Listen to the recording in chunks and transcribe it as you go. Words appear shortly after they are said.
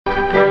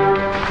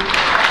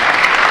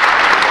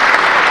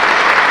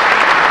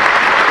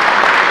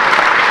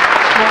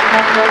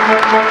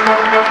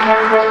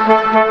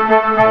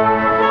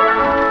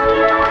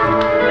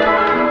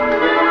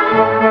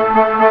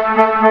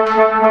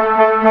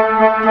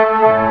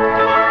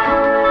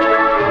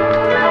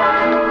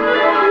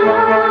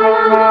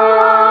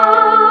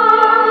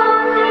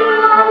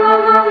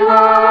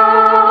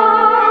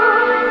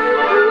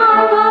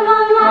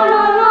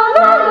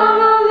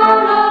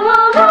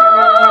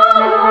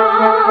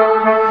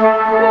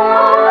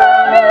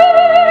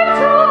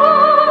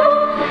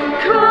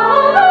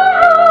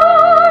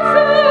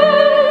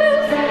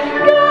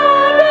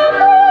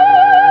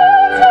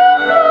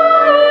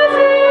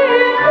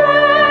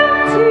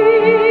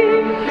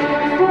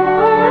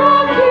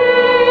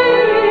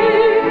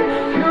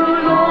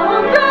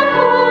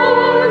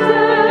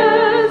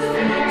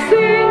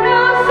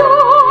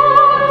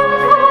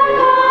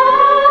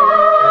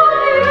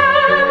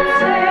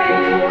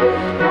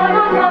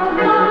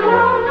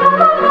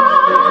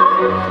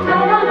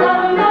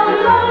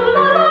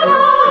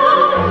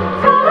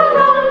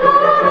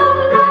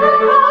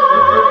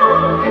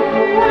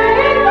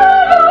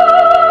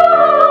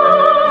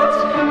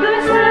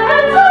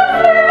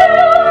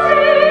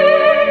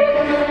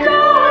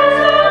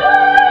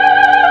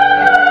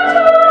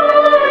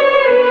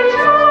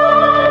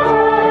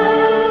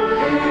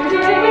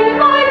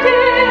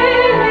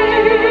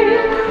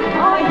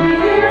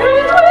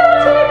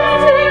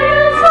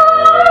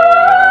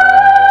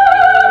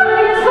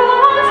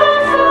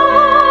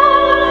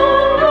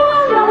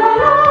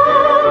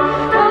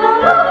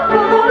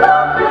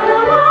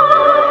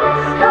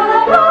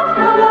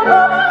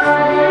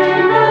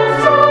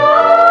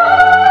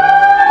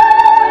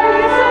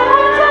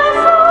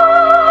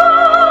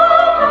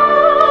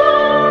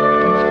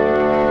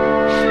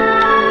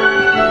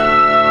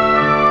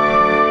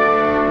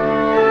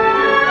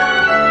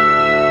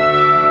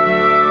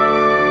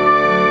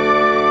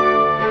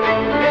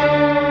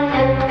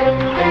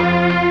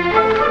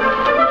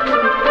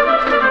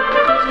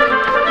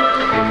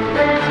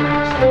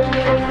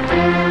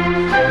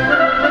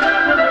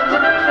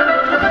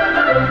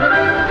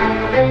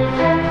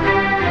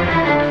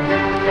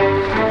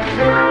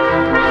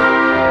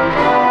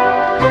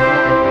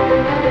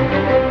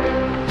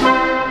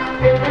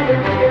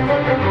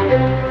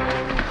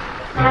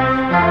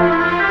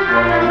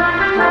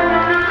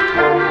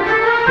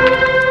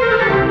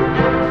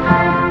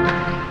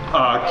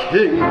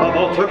King of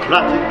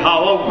autocratic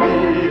power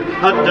we,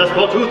 a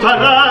despot whose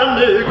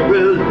tyrannic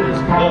will is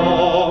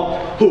law,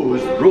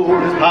 whose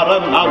rule is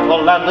paramount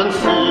for land and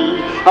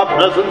sea, a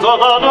presence of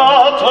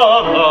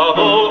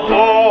unutterable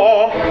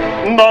awe.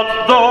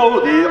 But though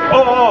the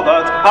awe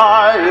that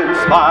I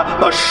inspire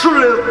must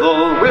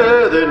shrivel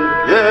with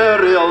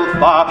imperial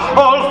fire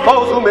all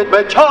foes whom it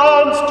may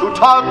chance to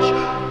touch,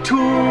 to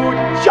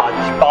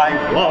judge by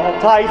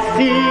what I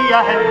see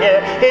and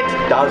hear, it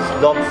does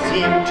not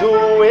seem to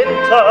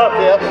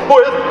interfere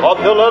with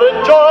popular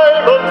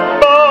enjoyment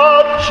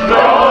much. No,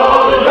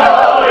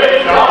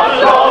 it does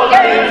not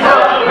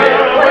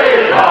interfere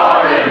with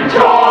our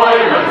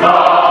enjoyment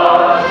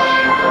much.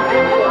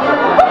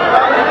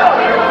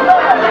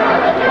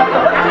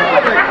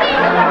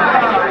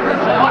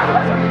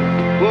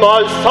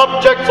 My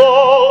subjects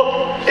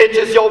all, it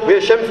is your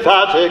wish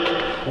emphatic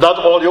that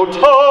all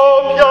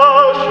Utopia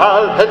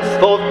shall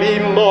henceforth be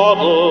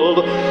modelled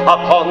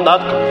upon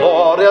that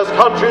glorious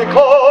country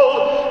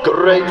called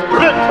Great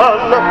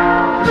Britain,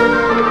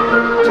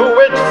 to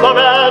which some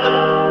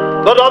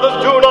add, but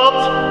others do not,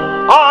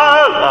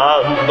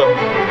 Ireland.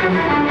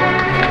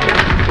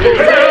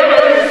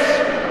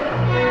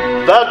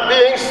 That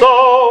being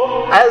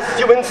so, as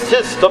you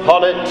insist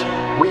upon it,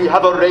 we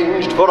have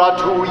arranged for our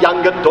two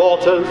younger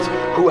daughters,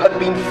 who have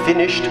been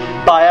finished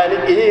by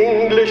an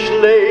English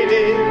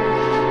lady,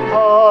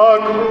 a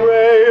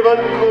grave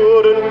and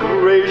good and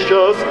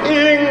gracious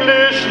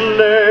English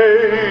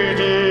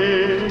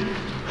lady,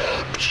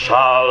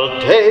 shall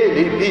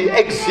daily be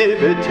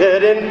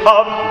exhibited in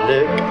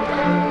public,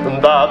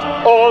 that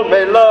all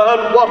may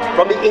learn what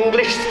from the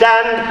English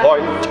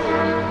standpoint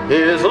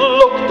is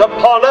looked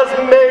upon as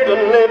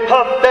maidenly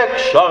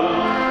perfection.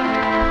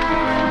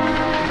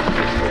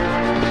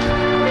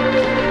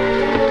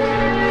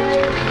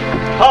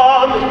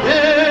 Come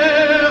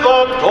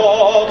hither,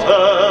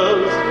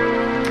 daughters.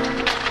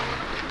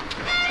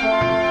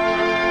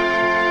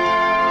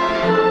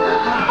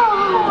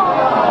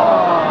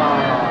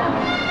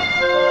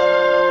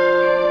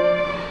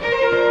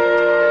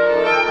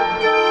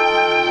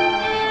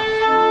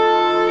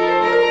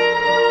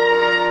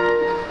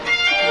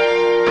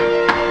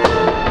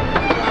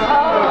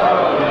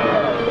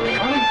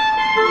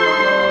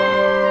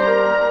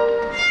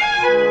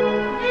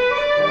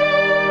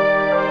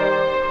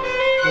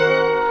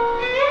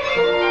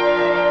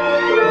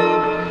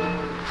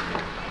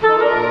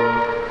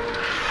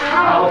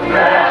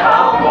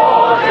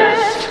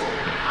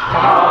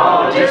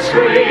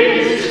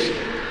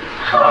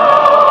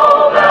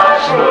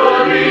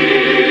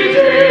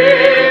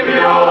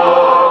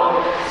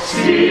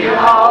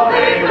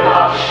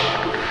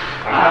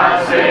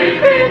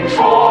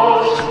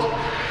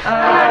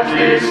 At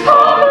this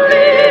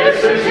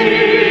publicity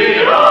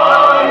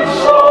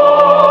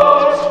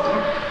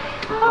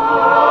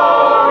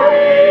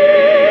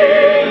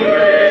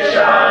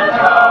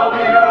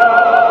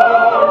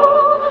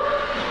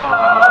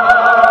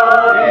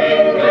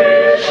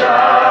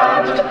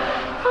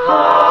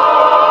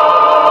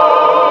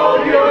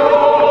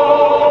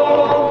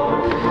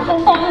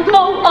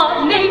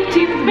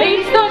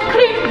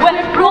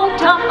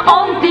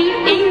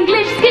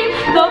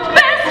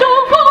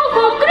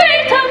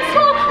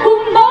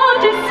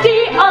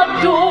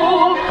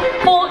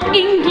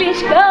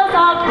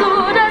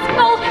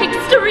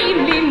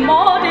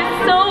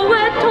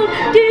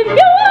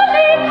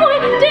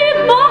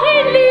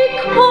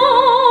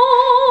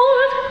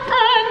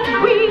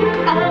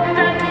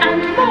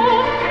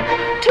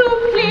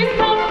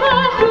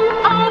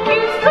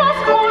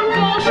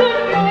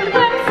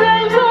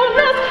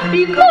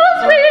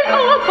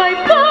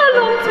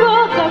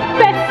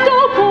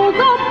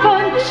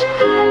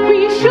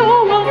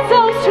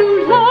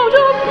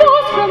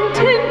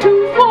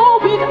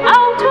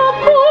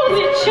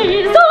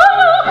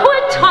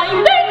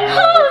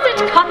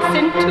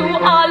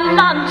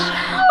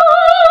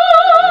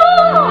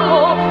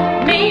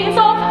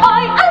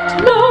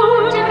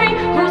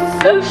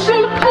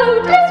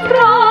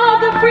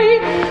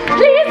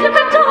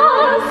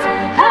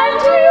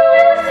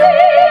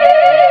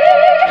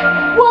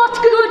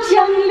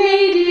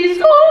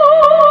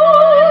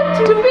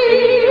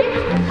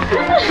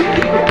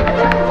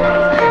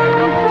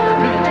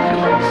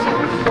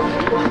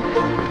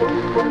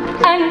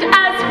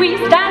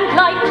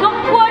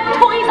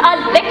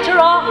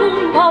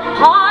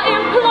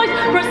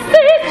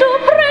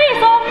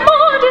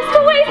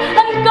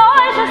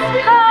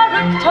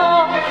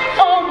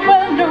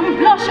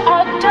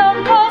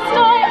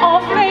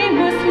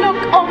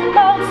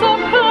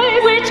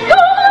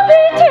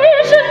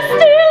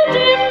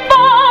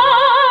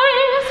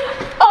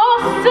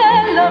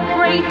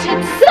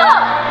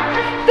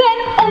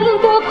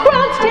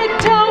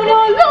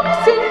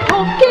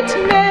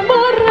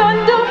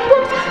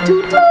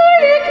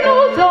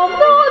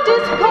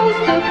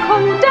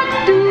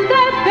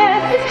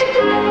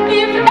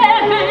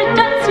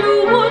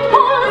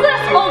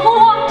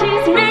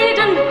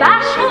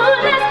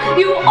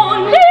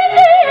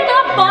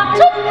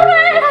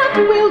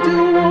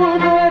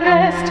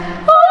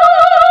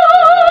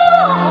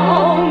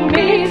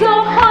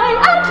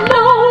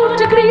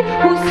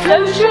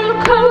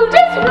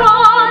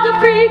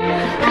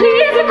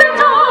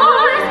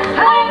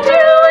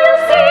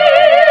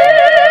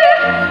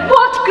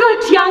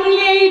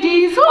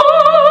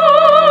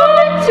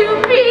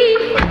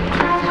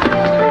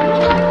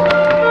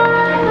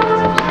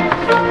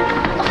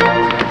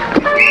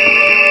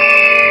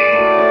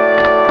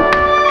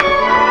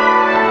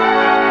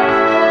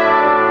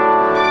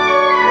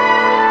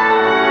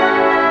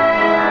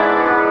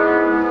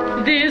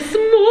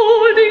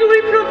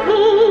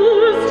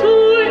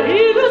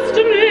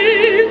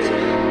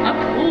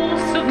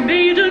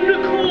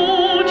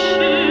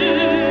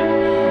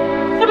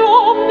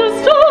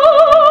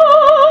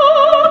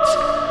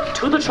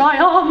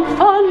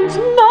triumphant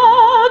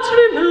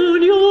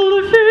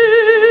matrimonial finish.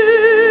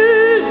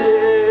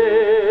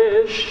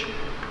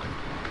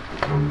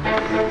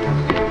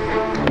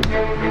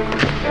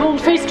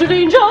 Bold-faced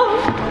stranger,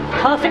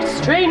 perfect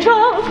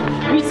stranger,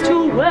 meets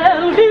two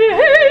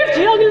well-behaved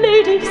young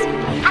ladies.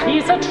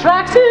 He's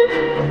attractive,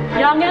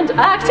 young and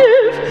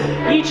active,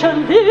 each a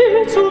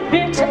little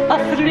bit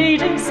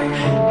afraid is.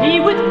 He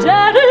with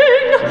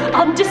daring,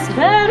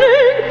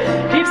 undespairing,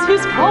 gives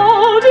his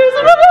card, his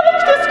right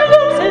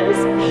discloses.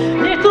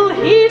 Little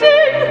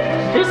heeding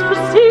his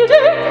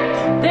proceeding,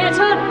 they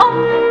turn up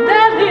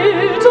their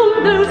little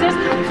noses.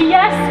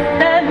 Yes,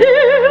 their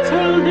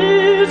little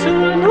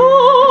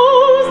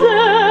noses.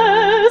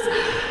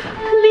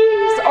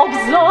 Please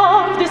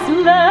observe this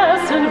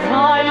lesson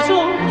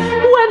vital.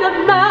 When a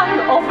man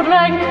of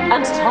rank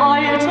and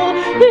title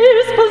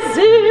his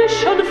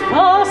position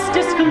first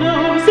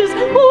discloses,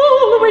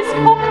 always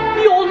cock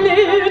your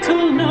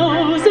little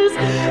noses.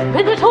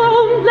 When at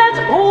home, let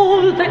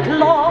all the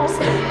class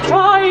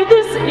try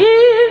this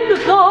in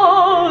the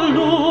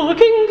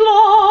looking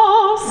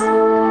glass.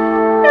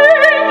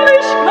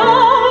 English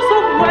girls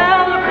of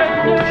well-bred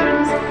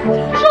notions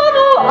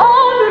shudder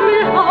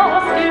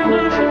unrehearsed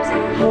emotions.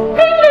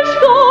 English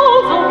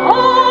girls of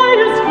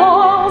highest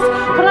class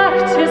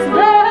practice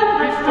them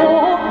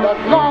before the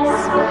glass.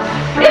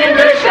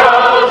 English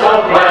girls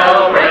of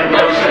well-bred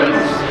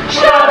notions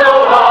shadow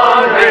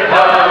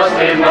unrehearsed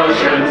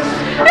emotions.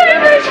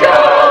 English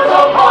girls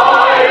of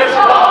highest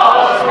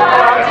class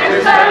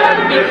practice them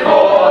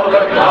before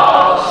the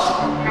glass.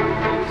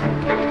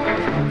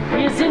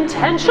 His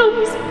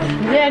intentions,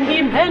 then he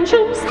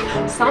mentions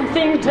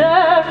something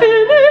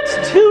definite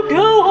to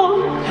go on.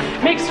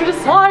 Makes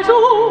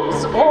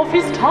recitals of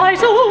his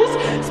titles,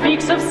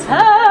 speaks of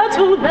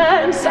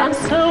settlements and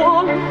so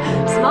on.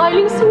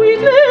 Smiling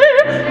sweetly,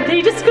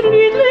 they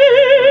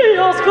discreetly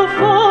ask for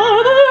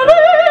further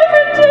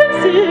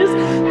evidences.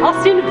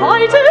 Thus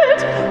invited,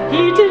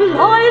 he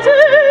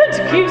delighted,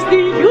 gives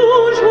the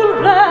usual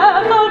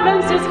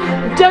references.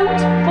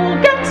 Don't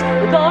forget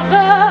the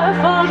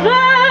references.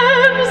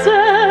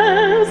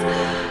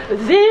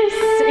 This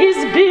is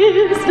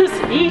business,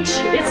 each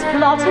is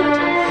plotted.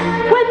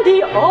 When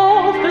the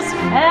office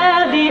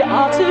fairly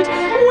uttered,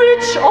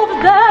 which of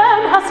them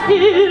has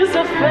his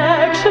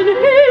affection?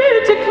 He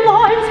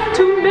declines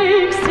to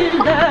make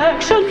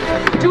selection.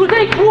 Do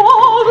they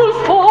quarrel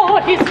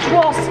for his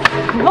dross?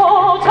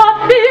 Not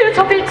a bit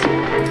of it,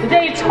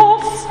 they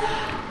toss.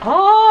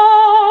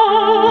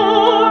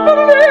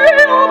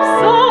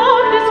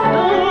 Observe this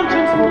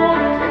cogent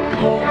moral.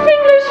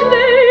 English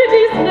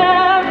ladies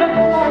never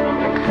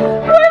quarrel.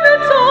 When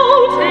at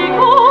all they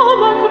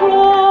come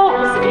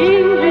across,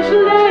 English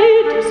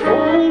ladies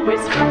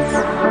always fuss.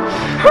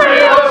 We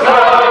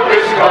observe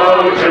this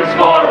cogent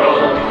moral.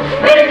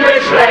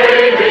 English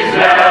ladies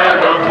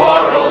never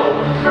quarrel.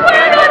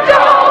 When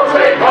adults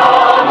they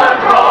come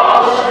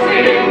across,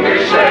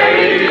 English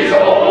ladies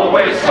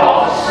always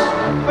toss.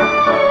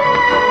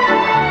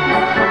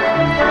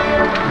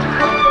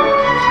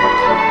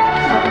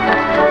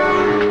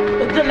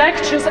 The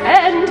lecture's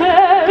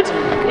ended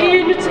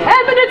in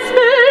 10 minutes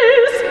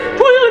space.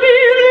 'Twill be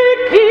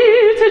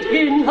repeated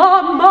in the